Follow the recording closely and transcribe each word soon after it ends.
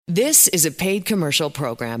This is a paid commercial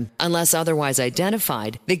program. Unless otherwise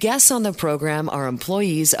identified, the guests on the program are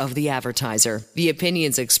employees of the advertiser. The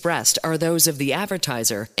opinions expressed are those of the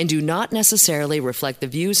advertiser and do not necessarily reflect the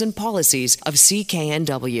views and policies of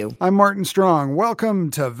CKNW. I'm Martin Strong.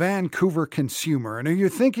 Welcome to Vancouver Consumer. And are you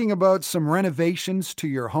thinking about some renovations to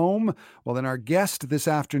your home? Well, then our guest this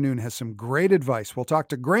afternoon has some great advice. We'll talk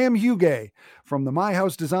to Graham Hugay from the My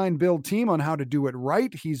House Design Build team on how to do it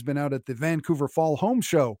right. He's been out at the Vancouver Fall Home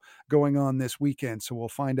Show going on this weekend, so we'll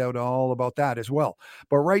find out all about that as well.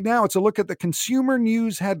 But right now, it's a look at the consumer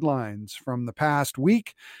news headlines from the past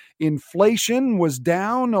week. Inflation was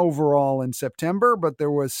down overall in September, but there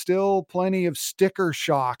was still plenty of sticker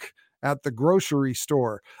shock at the grocery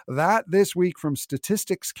store. That this week from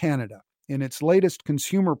Statistics Canada. In its latest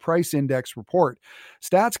Consumer Price Index report,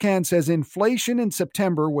 StatsCan says inflation in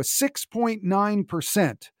September was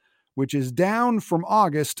 6.9%, which is down from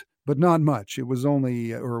August, but not much. It was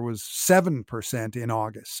 7% in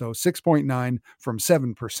August, so 6.9 from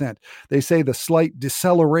 7%. They say the slight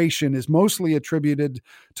deceleration is mostly attributed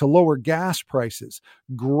to lower gas prices.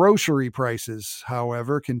 Grocery prices,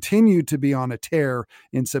 however, continued to be on a tear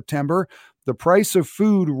in September. The price of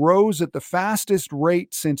food rose at the fastest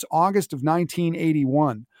rate since August of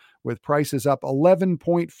 1981, with prices up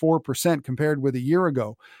 11.4% compared with a year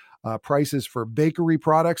ago. Prices for bakery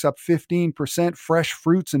products up 15%. Fresh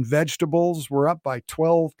fruits and vegetables were up by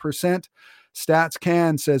 12%.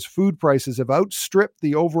 StatsCan says food prices have outstripped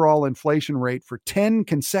the overall inflation rate for 10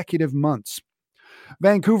 consecutive months.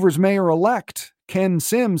 Vancouver's mayor-elect, Ken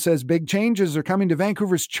Sim, says big changes are coming to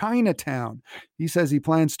Vancouver's Chinatown. He says he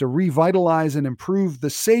plans to revitalize and improve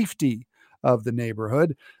the safety of the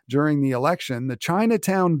neighborhood. During the election, the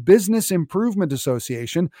Chinatown Business Improvement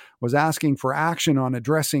Association was asking for action on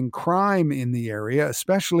addressing crime in the area,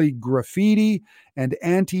 especially graffiti and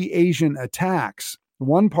anti-Asian attacks.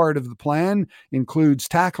 One part of the plan includes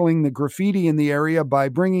tackling the graffiti in the area by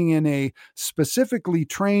bringing in a specifically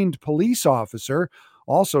trained police officer.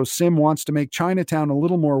 Also, Sim wants to make Chinatown a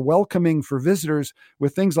little more welcoming for visitors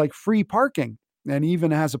with things like free parking, and even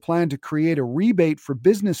has a plan to create a rebate for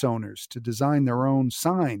business owners to design their own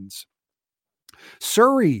signs.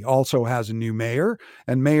 Surrey also has a new mayor,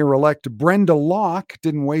 and Mayor-elect Brenda Locke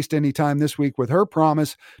didn't waste any time this week with her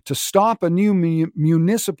promise to stop a new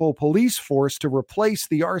municipal police force to replace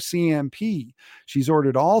the RCMP. She's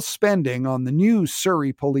ordered all spending on the new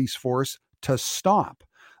Surrey police force to stop.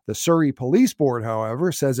 The Surrey Police Board,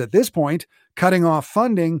 however, says at this point, cutting off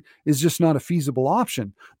funding is just not a feasible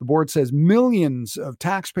option. The board says millions of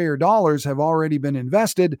taxpayer dollars have already been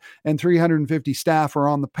invested and 350 staff are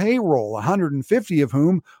on the payroll, 150 of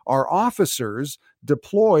whom are officers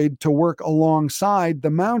deployed to work alongside the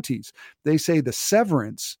Mounties. They say the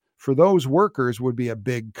severance for those workers would be a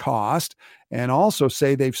big cost, and also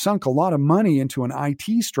say they've sunk a lot of money into an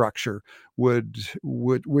IT structure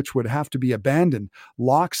which would have to be abandoned.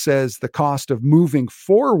 Locke says the cost of moving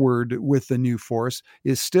forward with the new force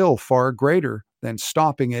is still far greater than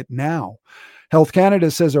stopping it now. Health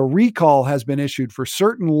Canada says a recall has been issued for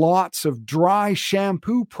certain lots of dry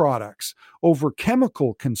shampoo products over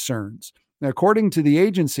chemical concerns. Now, according to the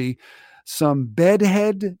agency, some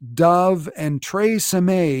Bedhead, Dove, and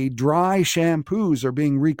Tresemme dry shampoos are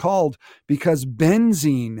being recalled because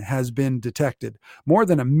benzene has been detected. More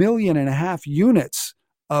than 1.5 million units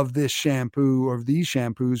of this shampoo, or these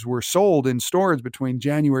shampoos, were sold in stores between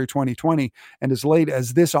January 2020 and as late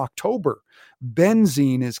as this October.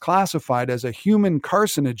 Benzene is classified as a human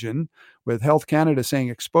carcinogen, with Health Canada saying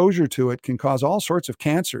exposure to it can cause all sorts of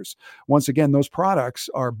cancers. Once again, those products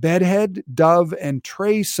are Bedhead, Dove, and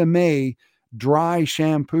Tresemme dry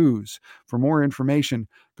shampoos. For more information,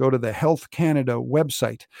 go to the Health Canada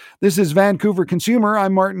website. This is Vancouver Consumer.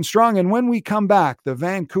 I'm Martin Strong, and when we come back, the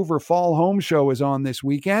Vancouver Fall Home Show is on this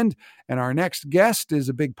weekend, and our next guest is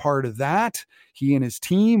a big part of that. He and his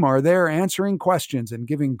team are there answering questions and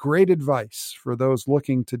giving great advice for those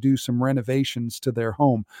looking to do some renovations to their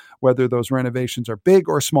home, whether those renovations are big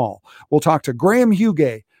or small. We'll talk to Graham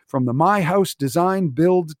Hugay from the My House Design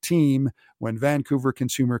Build team when Vancouver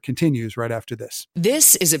Consumer continues right after this.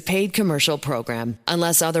 This is a paid commercial program.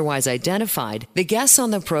 Unless otherwise identified, the guests on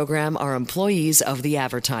the program are employees of the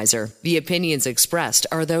advertiser. The opinions expressed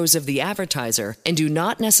are those of the advertiser and do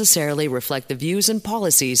not necessarily reflect the views and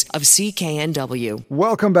policies of CKNW.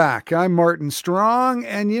 Welcome back. I'm Martin Strong,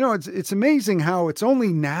 and it's amazing how it's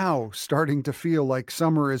only now starting to feel like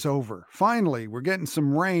summer is over. Finally, we're getting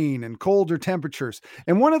some rain and colder temperatures.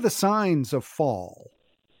 And one of the signs of fall,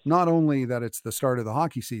 not only that it's the start of the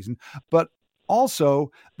hockey season, but also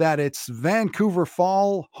that it's Vancouver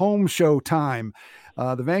Fall Home Show time.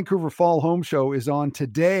 The Vancouver Fall Home Show is on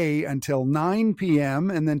today until 9 p.m.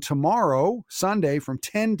 and then tomorrow, Sunday, from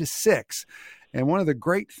 10 to 6. And one of the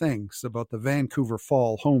great things about the Vancouver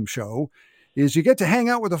Fall Home Show is you get to hang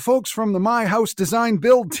out with the folks from the My House Design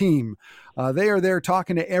Build team. They are there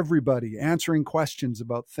talking to everybody, answering questions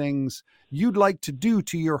about things you'd like to do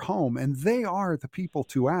to your home, and they are the people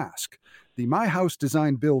to ask. The My House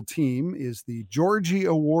Design Build team is the Georgie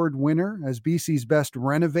Award winner as BC's Best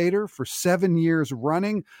Renovator for 7 years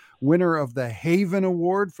running, winner of the Haven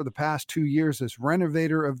Award for the past 2 years as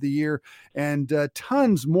Renovator of the Year, and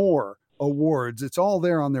tons more awards. It's all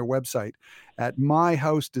there on their website at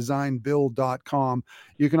myhousedesignbuild.com.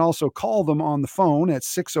 You can also call them on the phone at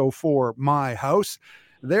 604-MY-HOUSE.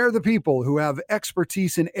 They're the people who have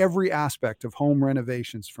expertise in every aspect of home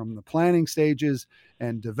renovations, from the planning stages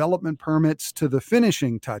and development permits to the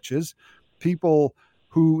finishing touches. People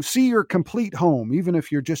who see your complete home, even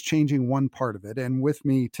if you're just changing one part of it. And with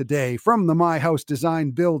me today from the My House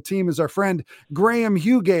Design Build team is our friend Graham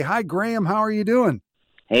Huguet. Hi, Graham. How are you doing?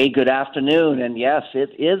 Hey, good afternoon. And yes,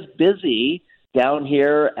 it is busy down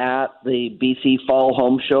here at the BC Fall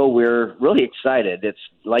Home Show. We're really excited. It's,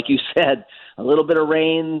 like you said, a little bit of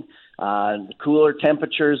rain, cooler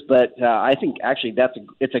temperatures, but I think actually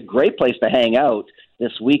it's a great place to hang out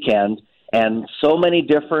this weekend. And so many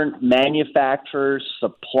different manufacturers,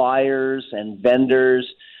 suppliers, and vendors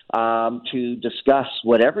to discuss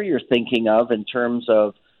whatever you're thinking of in terms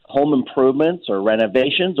of home improvements or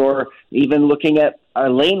renovations, or even looking at a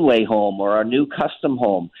laneway home or a new custom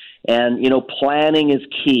home. And, planning is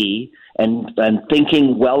key and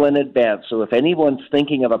thinking well in advance. So if anyone's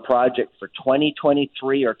thinking of a project for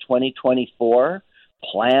 2023 or 2024,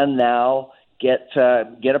 plan now, get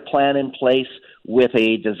a plan in place with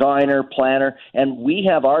a designer, planner. And we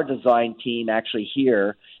have our design team actually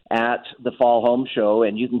here at the Fall Home Show,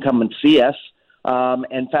 and you can come and see us.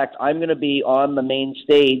 In fact, I'm going to be on the main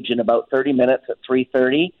stage in about 30 minutes at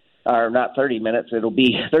 3:30, or not 30 minutes. It'll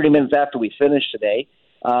be 30 minutes after we finish today.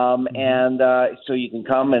 So you can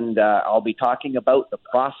come and I'll be talking about the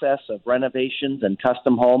process of renovations and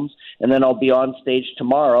custom homes. And then I'll be on stage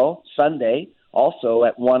tomorrow, Sunday, also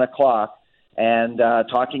at 1 o'clock, and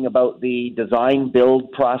talking about the design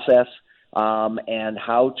build process and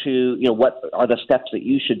how to, what are the steps that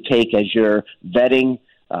you should take as you're vetting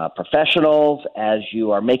professionals, as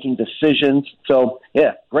you are making decisions. So,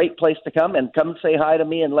 yeah, great place to come, and come say hi to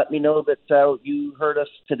me and let me know that you heard us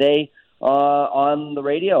today on the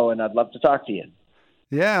radio, and I'd love to talk to you.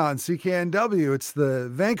 Yeah, on CKNW. It's the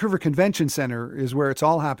Vancouver Convention Center is where it's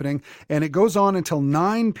all happening, and it goes on until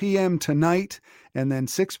 9 p.m. tonight and then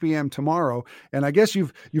 6 p.m. tomorrow. And I guess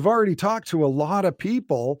you've already talked to a lot of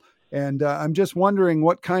people, and I'm just wondering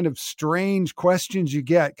what kind of strange questions you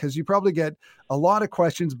get, because you probably get a lot of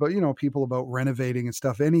questions about, people about renovating and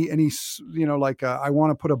stuff. Any like I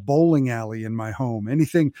want to put a bowling alley in my home.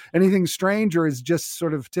 Anything strange, or is just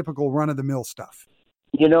sort of typical run-of-the-mill stuff?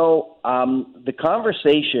 The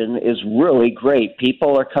conversation is really great.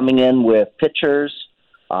 People are coming in with pictures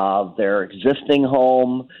of their existing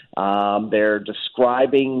home. They're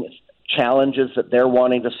describing challenges that they're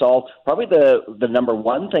wanting to solve. Probably the number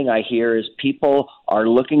one thing I hear is people are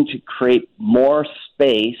looking to create more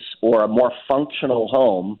space or a more functional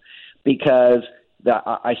home, because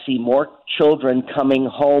I see more children coming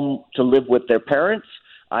home to live with their parents,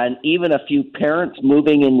 and even a few parents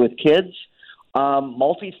moving in with kids.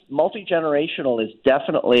 Multi-generational is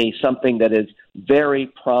definitely something that is very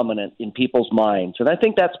prominent in people's minds. And I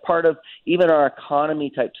think that's part of even our economy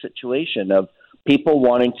type situation of people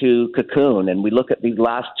wanting to cocoon. And we look at these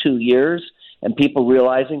last 2 years and people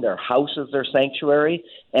realizing their house is their sanctuary,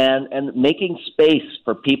 and making space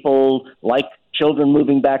for people like children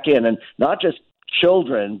moving back in, and not just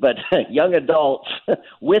children, but young adults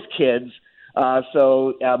with kids.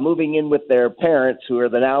 Moving in with their parents, who are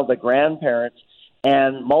now the grandparents,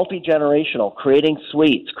 and multi-generational, creating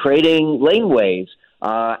suites, creating laneways,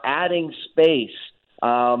 adding space,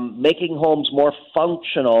 making homes more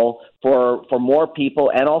functional for more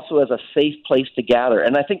people, and also as a safe place to gather.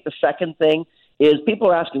 And I think the second thing is people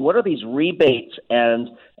are asking, what are these rebates, and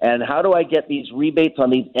how do I get these rebates on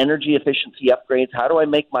these energy efficiency upgrades? How do I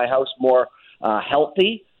make my house more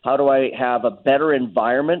healthy? How do I have a better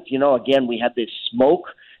environment? Again, we had this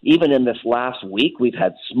smoke. Even in this last week, we've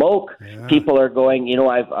had smoke. Yeah. People are going,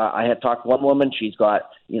 I had talked to one woman, she's got,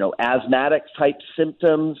 asthmatic type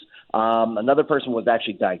symptoms. Another person was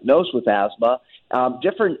actually diagnosed with asthma.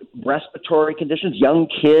 Different respiratory conditions, young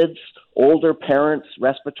kids, older parents,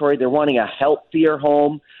 respiratory. They're wanting a healthier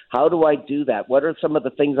home. How do I do that? What are some of the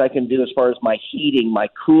things I can do as far as my heating, my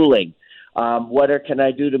cooling? Can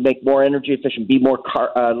I do to make more energy efficient, be more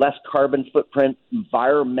less carbon footprint,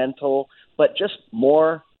 environmental, but just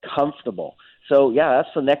more comfortable. So, yeah,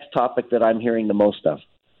 that's the next topic that I'm hearing the most of.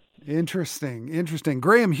 Interesting.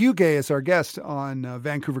 Graham Hugay is our guest on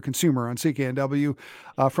Vancouver Consumer on CKNW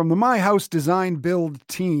from the My House Design Build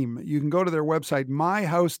team. You can go to their website,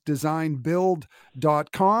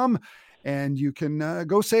 myhousedesignbuild.com, and you can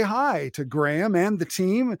go say hi to Graham and the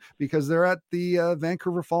team because they're at the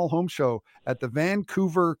Vancouver Fall Home Show at the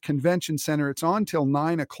Vancouver Convention Center. It's on till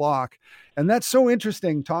 9:00. And that's so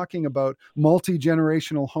interesting, talking about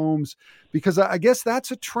multi-generational homes, because I guess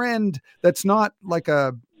that's a trend that's not like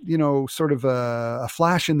a sort of a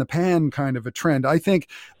flash in the pan kind of a trend. I think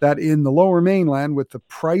that in the Lower Mainland, with the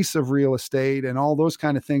price of real estate and all those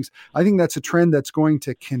kind of things, I think that's a trend that's going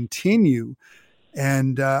to continue.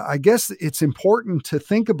 And I guess it's important to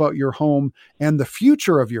think about your home and the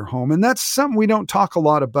future of your home. And that's something we don't talk a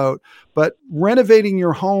lot about, but renovating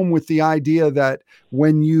your home with the idea that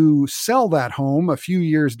when you sell that home a few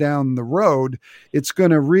years down the road, it's going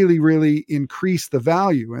to really, really increase the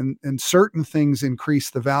value, and certain things increase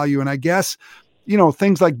the value. And I guess,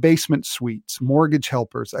 things like basement suites, mortgage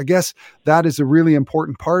helpers, I guess that is a really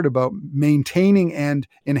important part about maintaining and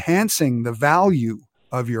enhancing the value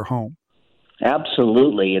of your home.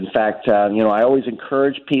 Absolutely. In fact, I always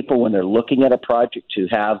encourage people when they're looking at a project to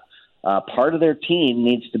have part of their team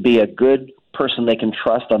needs to be a good person they can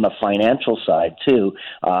trust on the financial side too,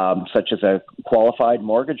 such as a qualified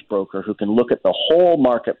mortgage broker who can look at the whole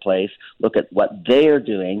marketplace, look at what they are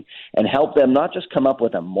doing, and help them not just come up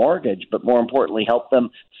with a mortgage, but more importantly, help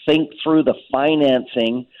them think through the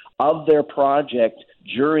financing of their project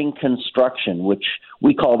during construction, which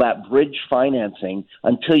we call that bridge financing,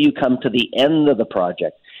 until you come to the end of the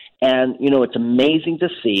project. And, it's amazing to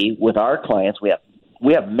see with our clients, we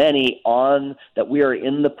have many on that we are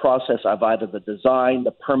in the process of either the design,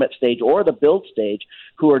 the permit stage, or the build stage,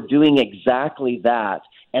 who are doing exactly that.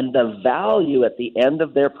 And the value at the end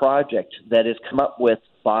of their project that is come up with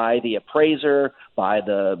by the appraiser, by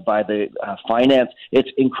the finance, it's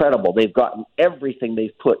incredible. They've gotten everything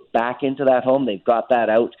they've put back into that home. They've got that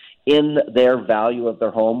out in their value of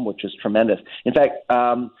their home, which is tremendous. In fact,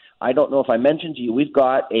 I don't know if I mentioned to you, we've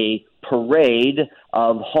got a parade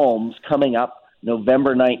of homes coming up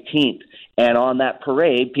November 19th. And on that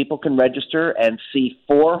parade, people can register and see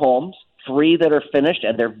 4 homes, 3 that are finished,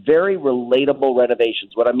 and they're very relatable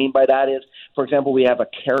renovations. What I mean by that is, for example, we have a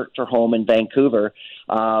character home in Vancouver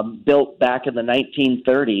built back in the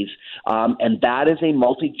 1930s, and that is a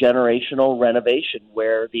multi-generational renovation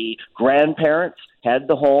where the grandparents had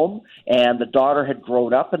the home and the daughter had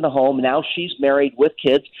grown up in the home. Now she's married with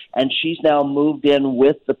kids, and she's now moved in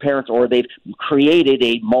with the parents, or they've created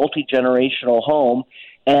a multi-generational home.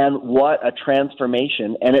 And what a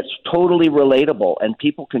transformation. And it's totally relatable. And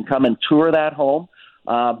people can come and tour that home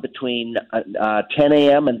between 10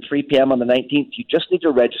 a.m. and 3 p.m. on the 19th. You just need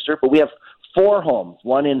to register. But we have 4 homes,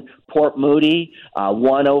 one in Port Moody,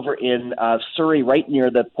 one over in Surrey, right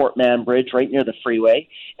near the Port Mann Bridge, right near the freeway.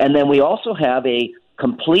 And then we also have a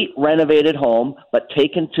complete renovated home, but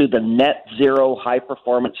taken to the net zero high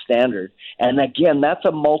performance standard. And again, that's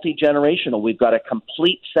a multi-generational. We've got a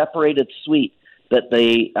complete separated suite that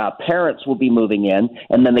the parents will be moving in,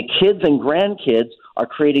 and then the kids and grandkids are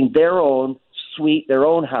creating their own suite, their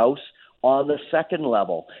own house on the second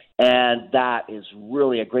level. And that is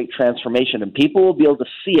really a great transformation, and people will be able to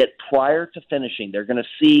see it prior to finishing. They're going to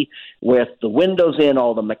see with the windows in,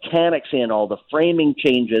 all the mechanics in, all the framing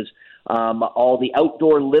changes, all the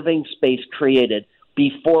outdoor living space created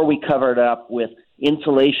before we cover it up with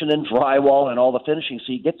insulation and drywall and all the finishing.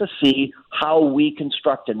 So you get to see how we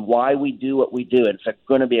construct and why we do what we do. It's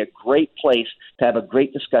going to be a great place to have a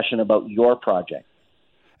great discussion about your project.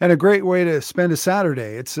 And a great way to spend a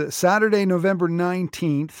Saturday. It's Saturday, November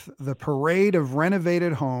 19th, the Parade of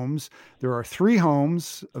Renovated Homes. There are 3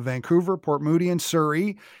 homes, Vancouver, Port Moody, and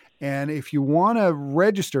Surrey. And if you want to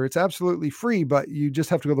register, it's absolutely free, but you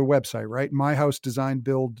just have to go to the website, right?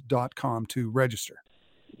 myhousedesignbuild.com to register.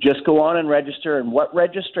 Just go on and register. And what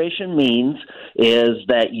registration means is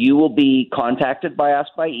that you will be contacted by us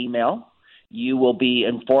by email. You will be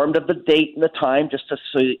informed of the date and the time just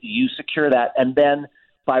so you secure that. And then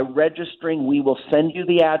by registering, we will send you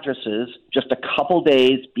the addresses just a couple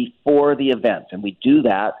days before the event. And we do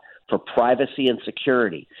that for privacy and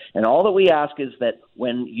security. And all that we ask is that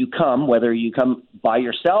when you come, whether you come by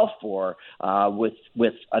yourself or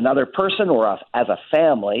with another person or as a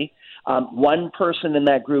family, one person in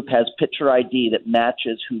that group has picture ID that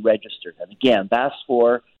matches who registered. And again, that's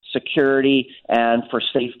for security, and for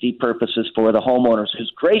safety purposes for the homeowners,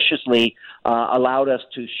 who's graciously allowed us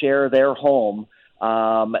to share their home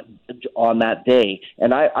on that day.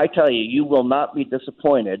 And I tell you, you will not be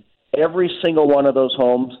disappointed. Every single one of those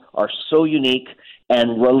homes are so unique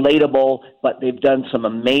and relatable, but they've done some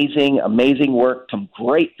amazing work, some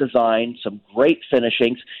great design, some great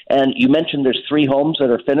finishings. And you mentioned there's 3 homes that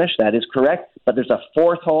are finished. That is correct. But there's a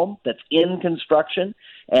 4th home that's in construction,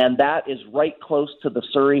 and that is right close to the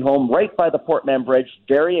Surrey home, right by the Portman Bridge,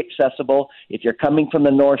 very accessible. If you're coming from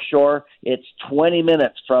the North Shore, it's 20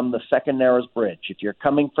 minutes from the Second Narrows Bridge. If you're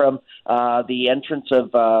coming from the entrance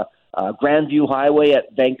of Grandview Highway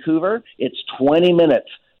at Vancouver, it's 20 minutes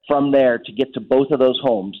from there to get to both of those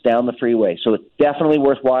homes down the freeway. So it's definitely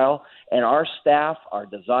worthwhile. And our staff, our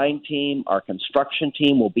design team, our construction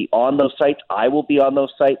team will be on those sites. I will be on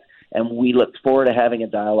those sites, and we look forward to having a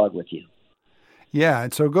dialogue with you. Yeah,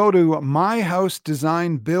 and so go to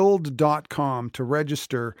myhousedesignbuild.com to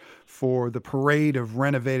register for the parade of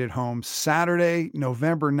renovated homes Saturday,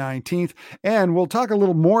 November 19th. And we'll talk a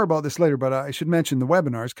little more about this later, but I should mention the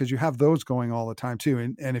webinars because you have those going all the time too.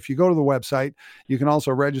 And if you go to the website, you can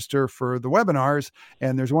also register for the webinars.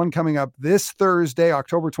 And there's one coming up this Thursday,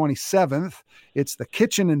 October 27th. It's the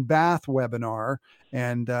kitchen and bath webinar.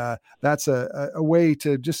 And that's a way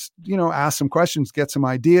to just, ask some questions, get some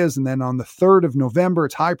ideas. And then on the 3rd of November,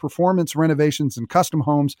 it's high performance renovations and custom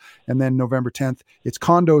homes. And then November 10th, it's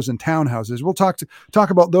condos and townhouses. We'll talk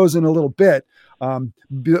about those in a little bit.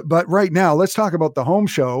 But right now, let's talk about the home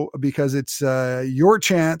show, because it's your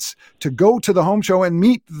chance to go to the home show and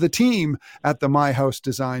meet the team at the My House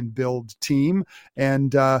Design Build team.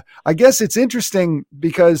 And I guess it's interesting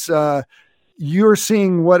because you're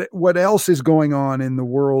seeing what else is going on in the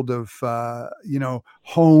world of,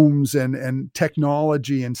 homes and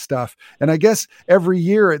technology and stuff. And I guess every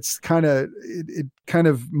year it kind of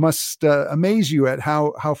must amaze you at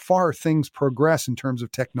how far things progress in terms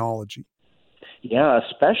of technology. Yeah,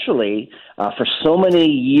 especially for so many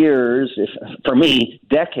years, for me,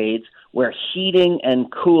 decades, where heating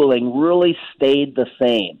and cooling really stayed the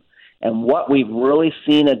same. And what we've really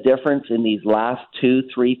seen a difference in these last 2,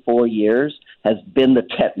 3, 4 years has been the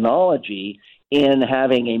technology in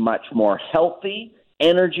having a much more healthy,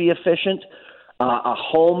 energy efficient, a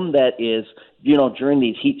home that is, during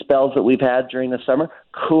these heat spells that we've had during the summer,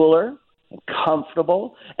 cooler and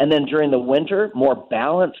comfortable. And then during the winter, more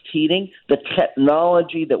balanced heating. The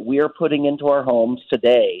technology that we're putting into our homes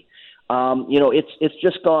today, it's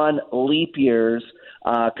just gone leap years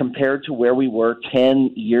compared to where we were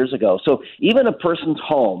 10 years ago. So even a person's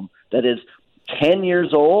home that is 10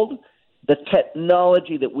 years old, the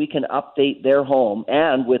technology that we can update their home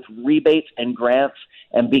and with rebates and grants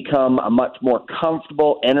and become a much more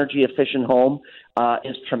comfortable, energy-efficient home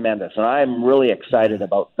is tremendous. And I'm really excited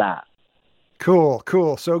about that. Cool.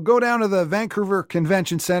 So go down to the Vancouver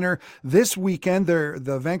Convention Center this weekend.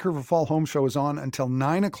 The Vancouver Fall Home Show is on until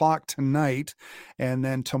 9:00 tonight. And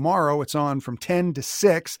then tomorrow it's on from 10 to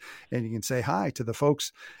 6. And you can say hi to the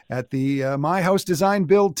folks at the My House Design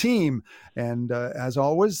Build team. And as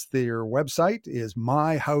always, their website is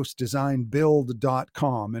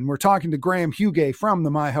myhousedesignbuild.com. And we're talking to Graham Hugay from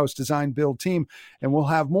the My House Design Build team. And we'll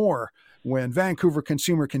have more when Vancouver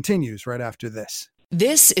Consumer continues right after this.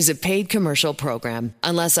 This is a paid commercial program.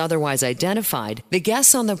 Unless otherwise identified, the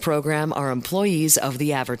guests on the program are employees of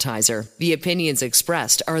the advertiser. The opinions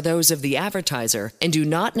expressed are those of the advertiser and do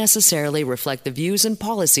not necessarily reflect the views and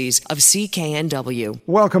policies of CKNW.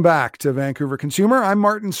 Welcome back to Vancouver Consumer. I'm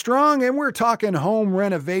Martin Strong, and we're talking home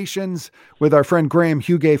renovations with our friend Graham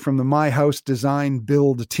Hugay from the My House Design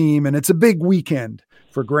Build team. And it's a big weekend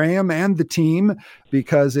for Graham and the team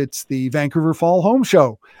because it's the Vancouver Fall Home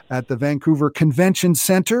Show at the Vancouver Convention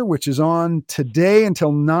Center, which is on today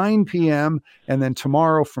until 9 p.m. and then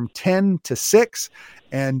tomorrow from 10 to 6.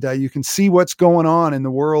 And you can see what's going on in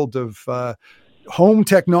the world of home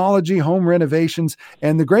technology, home renovations.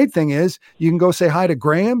 And the great thing is you can go say hi to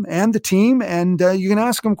Graham and the team and you can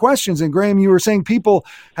ask them questions. And Graham, you were saying people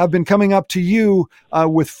have been coming up to you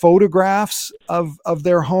with photographs of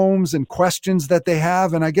their homes and questions that they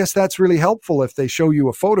have. And I guess that's really helpful if they show you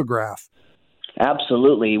a photograph.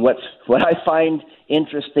 Absolutely. What I find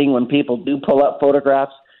interesting when people do pull up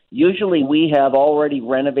photographs, usually we have already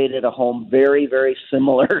renovated a home very, very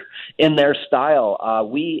similar in their style.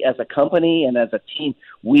 We as a company and as a team,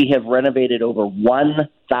 we have renovated over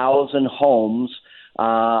 1,000 homes in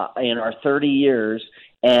our 30 years,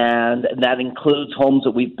 and that includes homes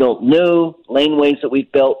that we've built new, laneways that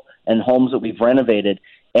we've built, and homes that we've renovated.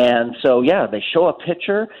 And so, yeah, they show a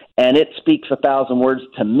picture, and it speaks 1,000 words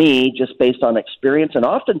to me just based on experience. And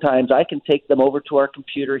oftentimes, I can take them over to our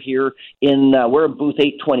computer here we're in booth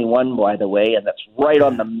 821, by the way, and that's right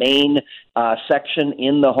on the main section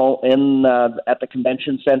in the at the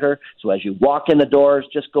convention center. So as you walk in the doors,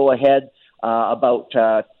 just go ahead about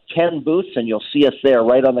 10 booths, and you'll see us there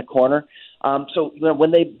right on the corner. So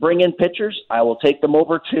when they bring in pictures, I will take them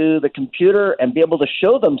over to the computer and be able to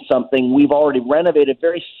show them something we've already renovated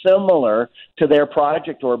very similar to their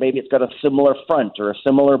project, or maybe it's got a similar front or a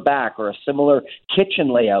similar back or a similar kitchen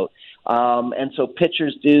layout. And so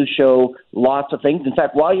pictures do show lots of things. In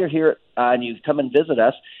fact, while you're here and you come and visit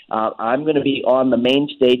us, I'm going to be on the main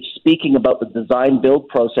stage speaking about the design build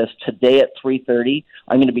process today at 3:30.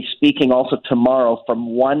 I'm going to be speaking also tomorrow from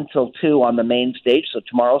 1 till 2 on the main stage, so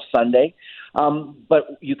tomorrow's Sunday.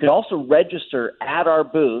 But you can also register at our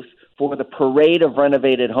booth for the Parade of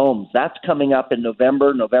Renovated Homes. That's coming up in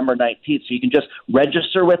November 19th. So you can just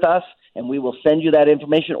register with us, and we will send you that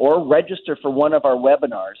information, or register for one of our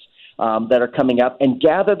webinars that are coming up, and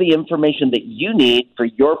gather the information that you need for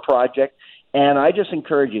your project. And I just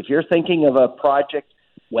encourage you, if you're thinking of a project,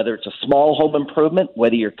 whether it's a small home improvement,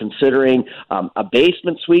 whether you're considering a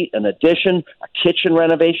basement suite, an addition, a kitchen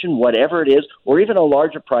renovation, whatever it is, or even a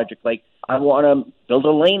larger project like I want to build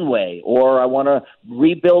a laneway, or I want to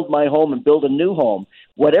rebuild my home and build a new home,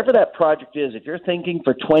 whatever that project is, if you're thinking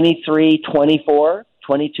for 23, 24,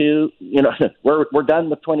 22, we're done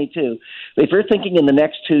with 22. But if you're thinking in the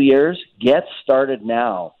next 2 years, get started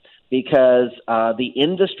now, because the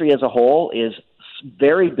industry as a whole is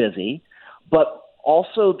very busy, but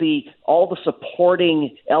also all the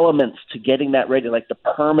supporting elements to getting that ready, like the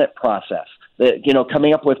permit process,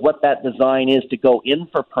 coming up with what that design is to go in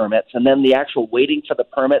for permits, and then the actual waiting for the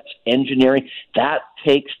permits, engineering, that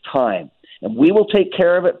takes time. And we will take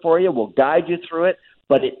care of it for you. We'll guide you through it,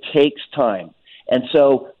 but it takes time. And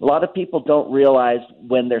so a lot of people don't realize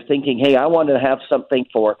when they're thinking, hey, I want to have something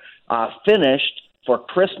for finished for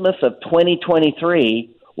Christmas of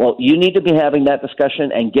 2023. Well, you need to be having that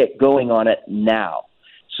discussion and get going on it now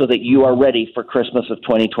so that you are ready for Christmas of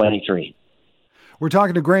 2023. We're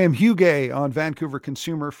talking to Graham Hugay on Vancouver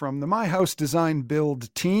Consumer from the My House Design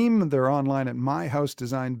Build team. They're online at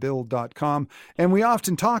myhousedesignbuild.com. And we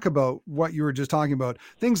often talk about what you were just talking about,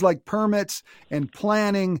 things like permits and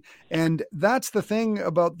planning. And that's the thing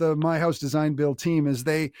about the My House Design Build team, is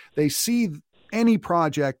they see any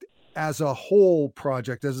project as a whole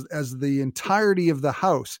project, as the entirety of the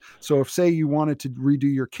house. So if, say, you wanted to redo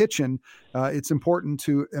your kitchen, it's important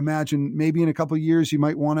to imagine maybe in a couple of years you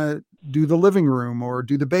might want to do the living room or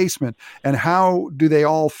do the basement, and how do they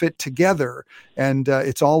all fit together? And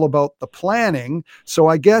it's all about the planning. So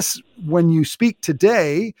I guess when you speak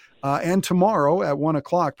today and tomorrow at 1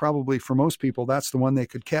 o'clock, probably for most people, that's the one they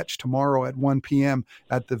could catch tomorrow at 1 p.m.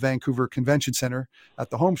 at the Vancouver Convention Center at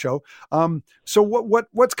the Home Show. So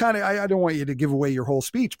what's kind of, I don't want you to give away your whole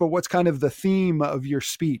speech, but what's kind of the theme of your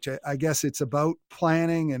speech? I guess it's about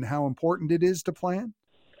planning and how important it is to plan.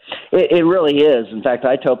 It really is. In fact,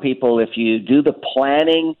 I tell people, if you do the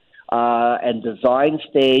planning and design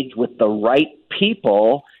stage with the right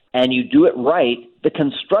people and you do it right, the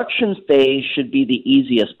construction phase should be the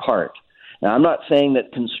easiest part. Now, I'm not saying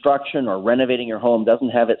that construction or renovating your home doesn't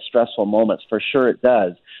have its stressful moments. For sure it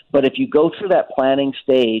does. But if you go through that planning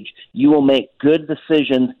stage, you will make good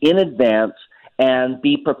decisions in advance and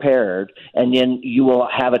be prepared, and then you will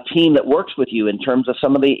have a team that works with you in terms of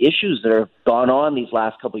some of the issues that have gone on these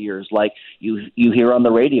last couple of years, like you hear on the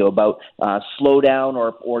radio about slowdown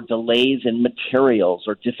or delays in materials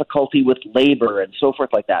or difficulty with labor and so forth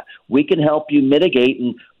like that. We can help you mitigate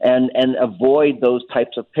and avoid those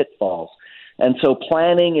types of pitfalls. And so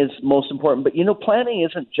planning is most important. But, planning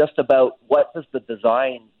isn't just about what does the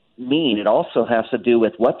design mean. It also has to do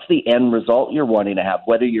with what's the end result you're wanting to have,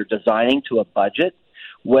 whether you're designing to a budget,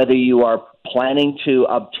 whether you are planning to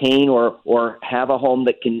obtain or have a home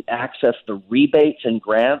that can access the rebates and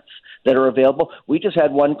grants that are available. We just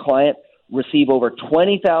had one client receive over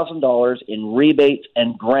 $20,000 in rebates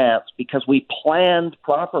and grants because we planned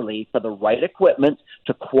properly for the right equipment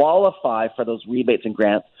to qualify for those rebates and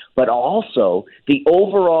grants, but also the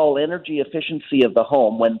overall energy efficiency of the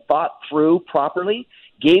home, when thought through properly,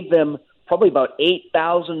 gave them probably about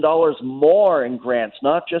 $8,000 more in grants,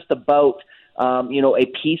 not just about, a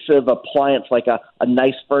piece of appliance like a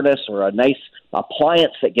nice furnace or a nice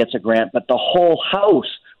appliance that gets a grant, but the whole house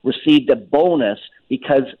received a bonus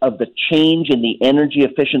because of the change in the energy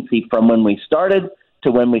efficiency from when we started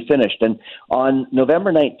to when we finished. And on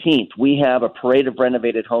November 19th, we have a Parade of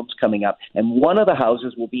Renovated Homes coming up, and one of the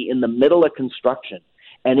houses will be in the middle of construction.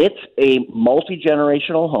 And it's a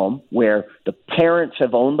multi-generational home where the parents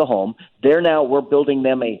have owned the home. We're building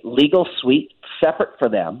them a legal suite separate for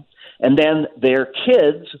them. And then their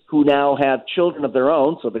kids, who now have children of their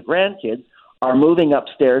own, so the grandkids, are moving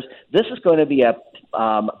upstairs. This is going to be a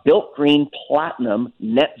Built Green Platinum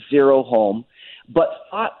net zero home, but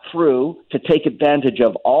thought through to take advantage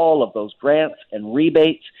of all of those grants and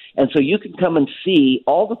rebates. And so you can come and see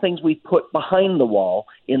all the things we put behind the wall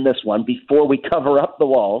in this one before we cover up the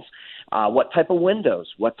walls. What type of windows,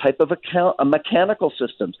 what type of mechanical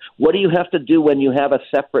systems, what do you have to do when you have a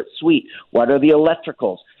separate suite, what are the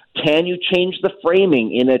electricals? Can you change the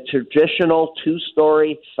framing in a traditional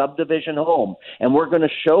two-story subdivision home? And we're going to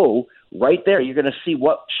show right there, you're going to see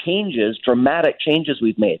what dramatic changes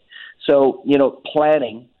we've made. So,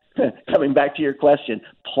 planning, coming back to your question,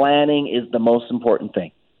 planning is the most important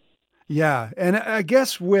thing. Yeah. And I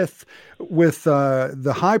guess with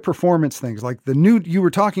the high performance things like you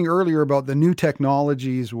were talking earlier about the new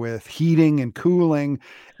technologies with heating and cooling,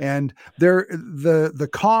 and the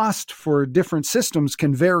cost for different systems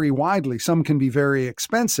can vary widely. Some can be very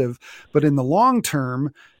expensive, but in the long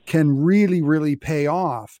term can really, really pay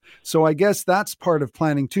off. So I guess that's part of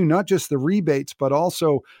planning too, not just the rebates, but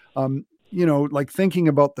also, like thinking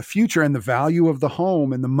about the future and the value of the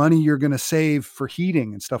home and the money you're going to save for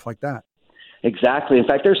heating and stuff like that. Exactly. In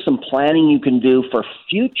fact, there's some planning you can do for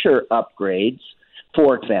future upgrades.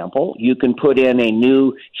 For example, you can put in a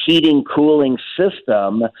new heating, cooling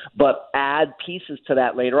system, but add pieces to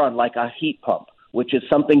that later on, like a heat pump, which is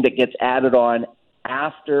something that gets added on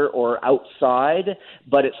after or outside,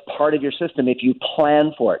 but it's part of your system if you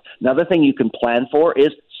plan for it. Another thing you can plan for is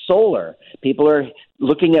solar. People are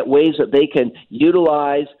looking at ways that they can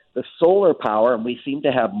utilize the solar power, and we seem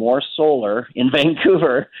to have more solar in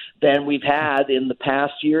Vancouver than we've had in the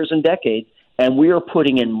past years and decades, and we are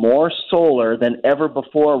putting in more solar than ever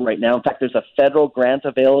before right now. In fact, there's a federal grant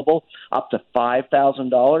available up to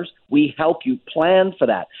 $5,000. We help you plan for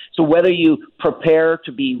that. So whether you prepare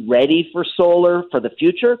to be ready for solar for the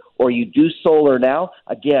future or you do solar now,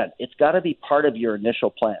 again, it's got to be part of your initial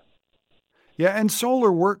plan. Yeah, and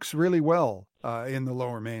solar works really well in the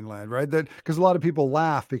Lower Mainland, right? That because a lot of people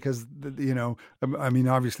laugh because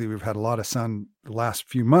obviously we've had a lot of sun the last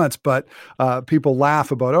few months, but people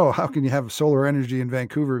laugh about, how can you have solar energy in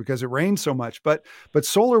Vancouver because it rains so much? But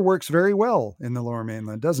solar works very well in the Lower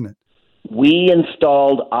Mainland, doesn't it? We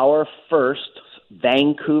installed our first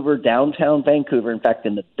downtown Vancouver, in fact,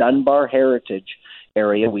 in the Dunbar Heritage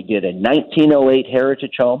area. We did a 1908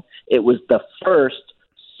 heritage home. It was the first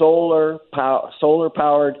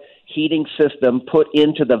solar-powered heating system put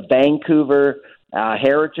into the Vancouver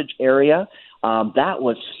heritage area. That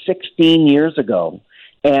was 16 years ago.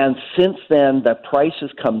 And since then, the price has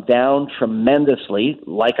come down tremendously.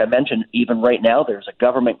 Like I mentioned, even right now, there's a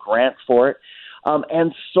government grant for it.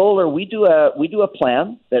 And solar, we do a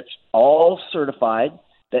plan that's all certified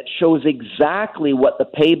that shows exactly what the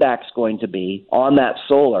payback's going to be on that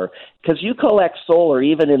solar. Because you collect solar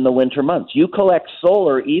even in the winter months. You collect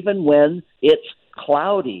solar even when it's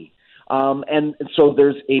cloudy. And so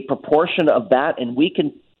there's a proportion of that, and we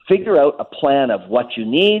can figure out a plan of what you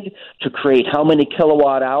need to create how many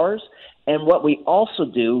kilowatt hours. And what we also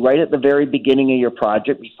do right at the very beginning of your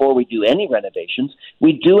project, before we do any renovations,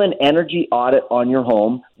 we do an energy audit on your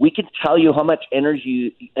home. We can tell you how much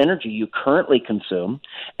energy you currently consume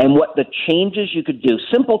and what the changes you could do.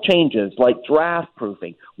 Simple changes like draft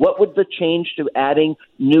proofing. What would the change to adding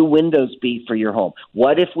new windows be for your home?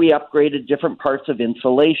 What if we upgraded different parts of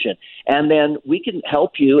insulation? And then we can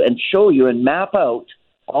help you and show you and map out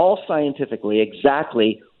all scientifically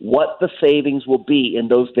exactly what the savings will be in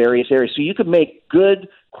those various areas. So you can make good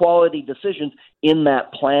quality decisions in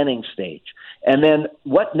that planning stage. And then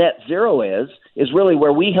what net zero is really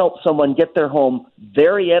where we help someone get their home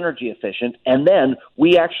very energy efficient, and then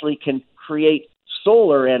we actually can create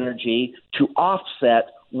solar energy to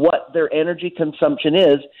offset what their energy consumption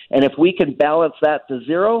is. And if we can balance that to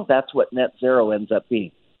zero, that's what net zero ends up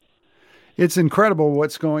being. It's incredible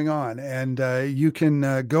what's going on. And you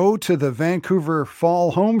can go to the Vancouver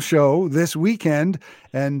Fall Home Show this weekend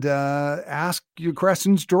and ask your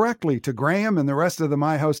questions directly to Graham and the rest of the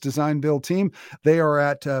My House Design Build team. They are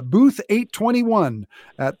at booth 821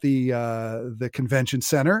 at the convention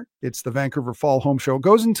center. It's the Vancouver Fall Home Show. It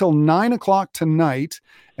goes until 9 o'clock tonight,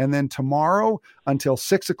 and then tomorrow until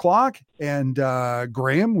 6 o'clock. And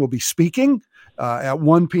Graham will be speaking at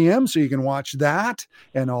 1 p.m. So you can watch that.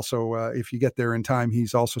 And also, if you get there in time,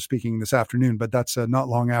 he's also speaking this afternoon, but that's not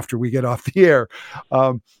long after we get off the air.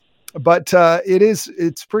 But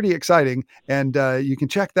it's pretty exciting, and you can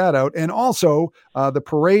check that out. And also the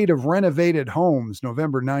Parade of Renovated Homes,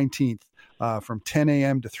 November 19th, from 10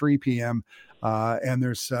 a.m. to 3 p.m. And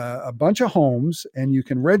there's a bunch of homes, and you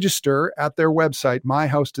can register at their website,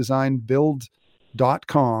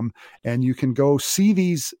 myhousedesignbuild.com, and you can go see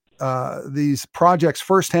these projects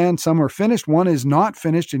firsthand. Some are finished, one is not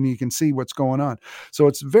finished, and you can see what's going on. So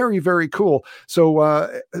it's very, very cool. So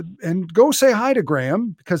and go say hi to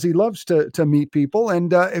Graham, because he loves to meet people.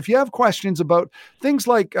 And if you have questions about things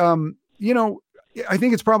like, I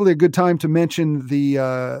think it's probably a good time to mention the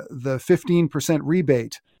 15%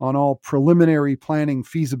 rebate on all preliminary planning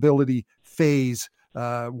feasibility phase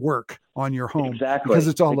work on your home. Exactly. Because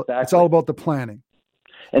it's all about the planning.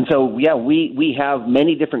 And so, yeah, we have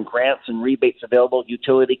many different grants and rebates available,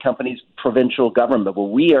 utility companies, provincial government. But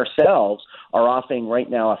we ourselves are offering right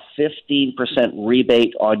now a 15%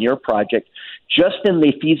 rebate on your project just in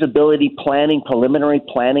the feasibility planning, preliminary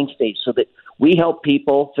planning stage, so that we help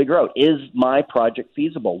people figure out, is my project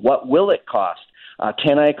feasible? What will it cost?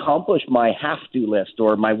 Can I accomplish my have-to list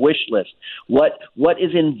or my wish list? What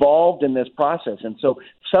is involved in this process? And so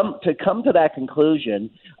to come to that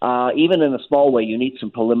conclusion, even in a small way, you need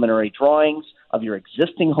some preliminary drawings of your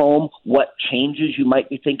existing home, what changes you might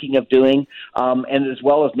be thinking of doing, and as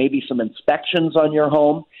well as maybe some inspections on your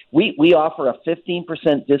home. We offer a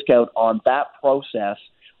 15% discount on that process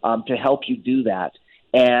to help you do that.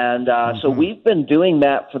 And so we've been doing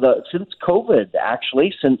that since COVID,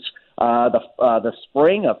 actually, since the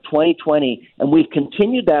spring of 2020, and we've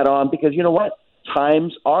continued that on because you know what?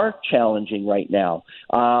 Times are challenging right now,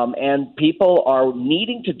 and people are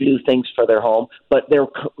needing to do things for their home, but they're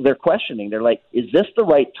questioning. They're like, "Is this the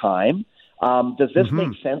right time? Does this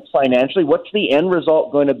make sense financially? What's the end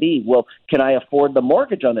result going to be? Well, can I afford the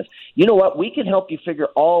mortgage on this?" You know what? We can help you figure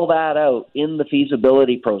all that out in the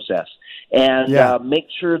feasibility process and make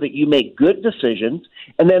sure that you make good decisions,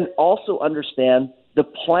 and then also understand the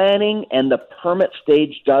planning and the permit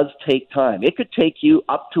stage does take time. It could take you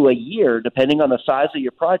up to a year, depending on the size of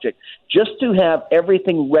your project, just to have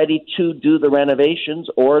everything ready to do the renovations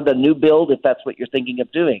or the new build, if that's what you're thinking of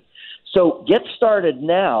doing. So get started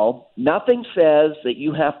now. Nothing says that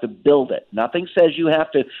you have to build it. Nothing says you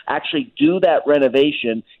have to actually do that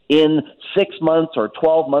renovation in 6 months or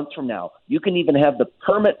 12 months from now. You can even have the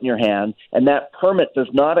permit in your hand, and that permit does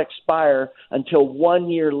not expire until 1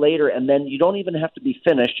 year later, and then you don't even have to be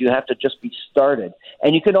finished. You have to just be started.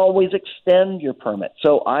 And you can always extend your permit.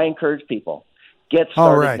 So I encourage people, get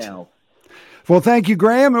started now. Well, thank you,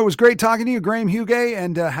 Graham. It was great talking to you, Graham Hugay,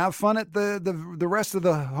 and have fun at the rest of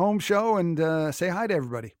the home show, and say hi to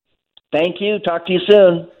everybody. Thank you. Talk to you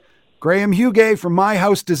soon. Graham Hugay from My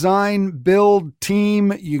House Design Build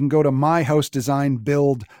Team. You can go to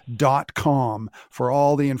myhousedesignbuild.com for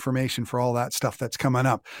all the information for all that stuff that's coming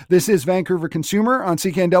up. This is Vancouver Consumer on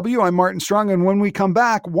CKNW. I'm Martin Strong, and when we come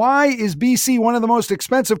back, why is BC one of the most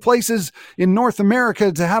expensive places in North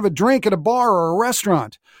America to have a drink at a bar or a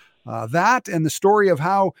restaurant? That and the story of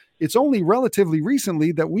how it's only relatively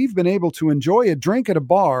recently that we've been able to enjoy a drink at a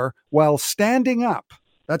bar while standing up.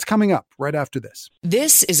 That's coming up right after this.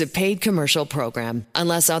 This is a paid commercial program.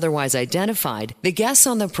 Unless otherwise identified, the guests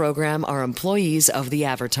on the program are employees of the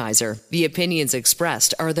advertiser. The opinions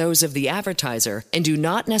expressed are those of the advertiser and do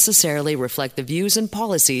not necessarily reflect the views and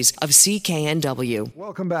policies of CKNW.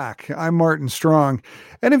 Welcome back. I'm Martin Strong.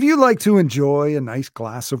 And if you like to enjoy a nice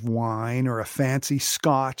glass of wine or a fancy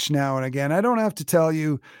scotch now and again, I don't have to tell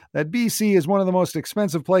you that BC is one of the most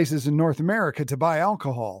expensive places in North America to buy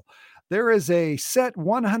alcohol. There is a set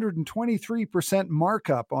 123%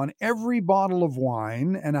 markup on every bottle of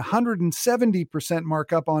wine and 170%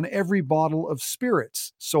 markup on every bottle of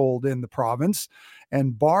spirits sold in the province.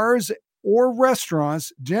 And bars or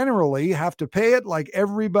restaurants generally have to pay it like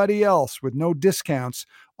everybody else, with no discounts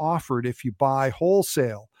offered if you buy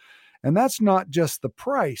wholesale. And that's not just the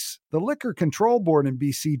price. The Liquor Control Board in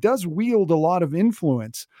BC does wield a lot of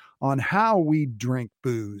influence on how we drink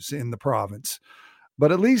booze in the province.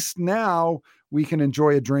 But at least now we can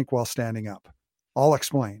enjoy a drink while standing up. I'll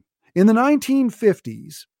explain. In the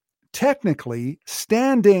 1950s, technically,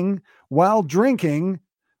 standing while drinking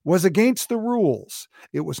was against the rules.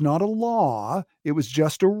 It was not a law. It was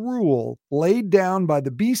just a rule laid down by the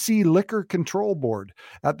BC Liquor Control Board.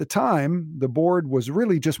 At the time, the board was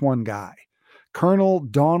really just one guy, Colonel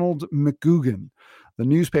Donald McGugan. The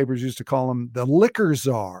newspapers used to call him the Liquor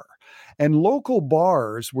Czar. And local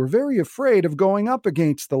bars were very afraid of going up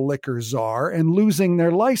against the liquor czar and losing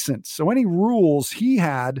their license. So any rules he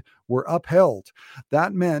had were upheld.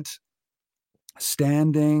 That meant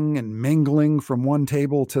Standing and mingling from one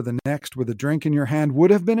table to the next with a drink in your hand would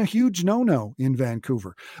have been a huge no-no in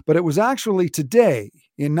Vancouver. But it was actually today,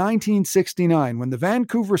 in 1969, when the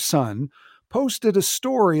Vancouver Sun posted a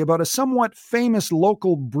story about a somewhat famous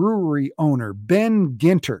local brewery owner, Ben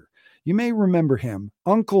Ginter. You may remember him,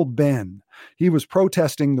 Uncle Ben. He was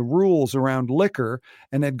protesting the rules around liquor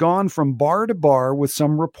and had gone from bar to bar with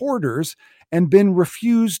some reporters and been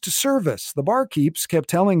refused service. The barkeeps kept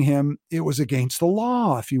telling him it was against the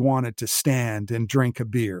law if he wanted to stand and drink a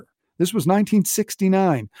beer. This was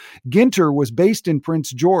 1969. Ginter was based in Prince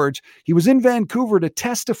George. He was in Vancouver to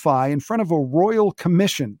testify in front of a royal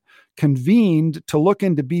commission convened to look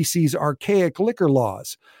into BC's archaic liquor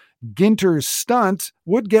laws. Ginter's stunt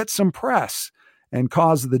would get some press and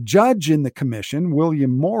cause the judge in the commission,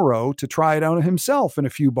 William Morrow, to try it out himself in a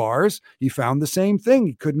few bars. He found the same thing.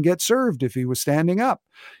 He couldn't get served if he was standing up.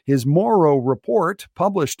 His Morrow report,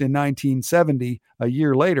 published in 1970, a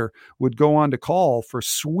year later, would go on to call for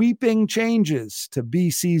sweeping changes to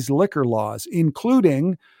BC's liquor laws,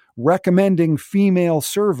 including recommending female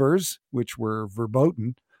servers, which were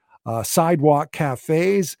verboten, sidewalk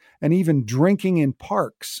cafes, and even drinking in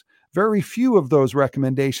parks. Very few of those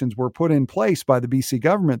recommendations were put in place by the BC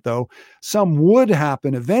government, though. Some would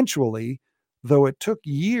happen eventually, though it took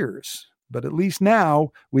years. But at least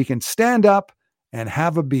now we can stand up and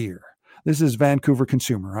have a beer. This is Vancouver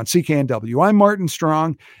Consumer on CKNW. I'm Martin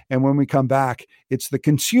Strong, and when we come back, it's the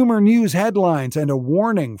Consumer News headlines and a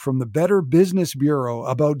warning from the Better Business Bureau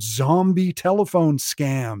about zombie telephone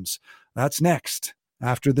scams. That's next.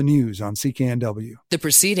 After the news on CKNW. The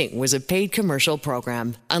proceeding was a paid commercial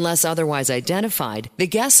program. Unless otherwise identified, the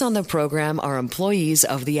guests on the program are employees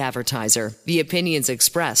of the advertiser. The opinions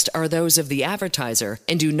expressed are those of the advertiser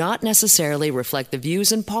and do not necessarily reflect the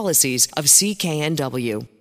views and policies of CKNW.